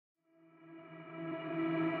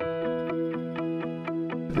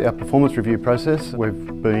Our performance review process,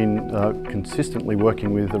 we've been consistently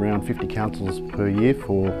working with around 50 councils per year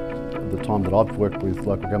for the time that I've worked with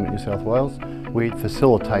Local Government New South Wales. We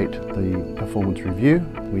facilitate the performance review.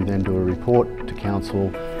 We then do a report to council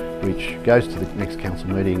which goes to the next council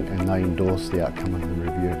meeting and they endorse the outcome of the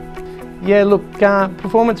review. Yeah, look,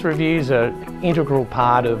 performance reviews are an integral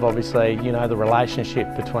part of obviously, the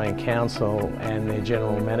relationship between council and their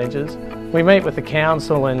general managers. We meet with the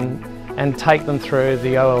council and take them through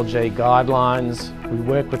the OLG guidelines. We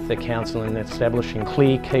work with the council in establishing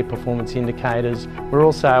clear key performance indicators. We're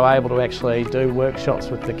also able to actually do workshops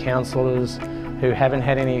with the councillors who haven't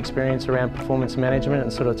had any experience around performance management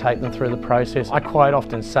and sort of take them through the process. I quite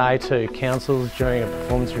often say to councils during a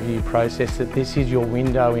performance review process that this is your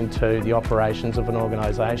window into the operations of an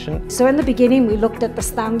organisation. So in the beginning we looked at the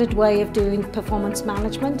standard way of doing performance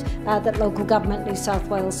management that Local Government New South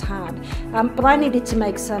Wales had. But I needed to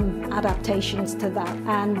make some adaptations to that,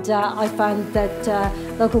 and I found that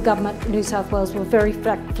Local Government New South Wales were very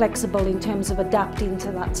flexible in terms of adapting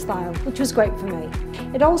to that style, which was great for me.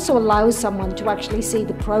 It also allows someone to actually see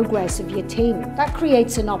the progress of your team. That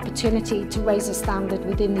creates an opportunity to raise a standard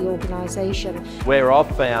within the organisation. Where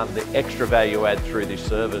I've found the extra value add through this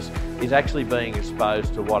service is actually being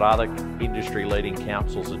exposed to what other industry leading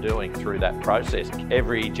councils are doing through that process.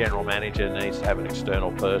 Every general manager needs to have an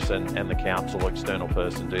external person and the council external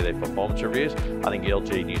person do their performance reviews. I think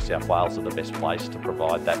LG New South Wales are the best place to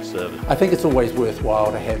provide that service. I think it's always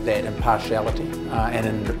worthwhile to have that impartiality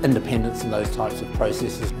and independence in those types of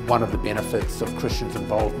processes. One of the benefits of Christian's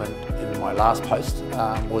involvement in my last post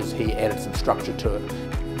was he added some structure to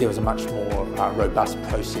it. There was a much more robust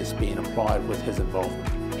process being applied with his involvement.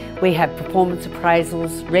 We have performance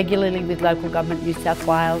appraisals regularly with Local Government New South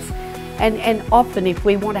Wales, and often if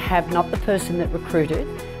we want to have not the person that recruited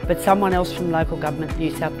but someone else from Local Government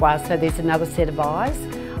New South Wales, so there's another set of eyes,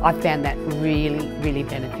 I found that really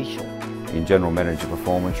beneficial. In general manager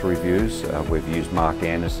performance reviews, we've used Mark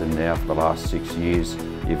Anderson now for the last 6 years.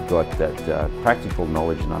 You've got that practical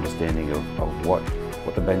knowledge and understanding of what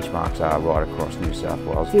the benchmarks are right across New South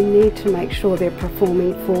Wales. You need to make sure they're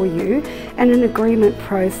performing for you, and an agreement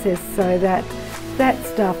process so that that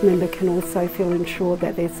staff member can also feel ensured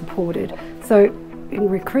that they're supported. So in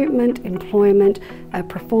recruitment, employment,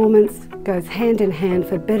 performance goes hand in hand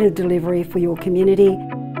for better delivery for your community.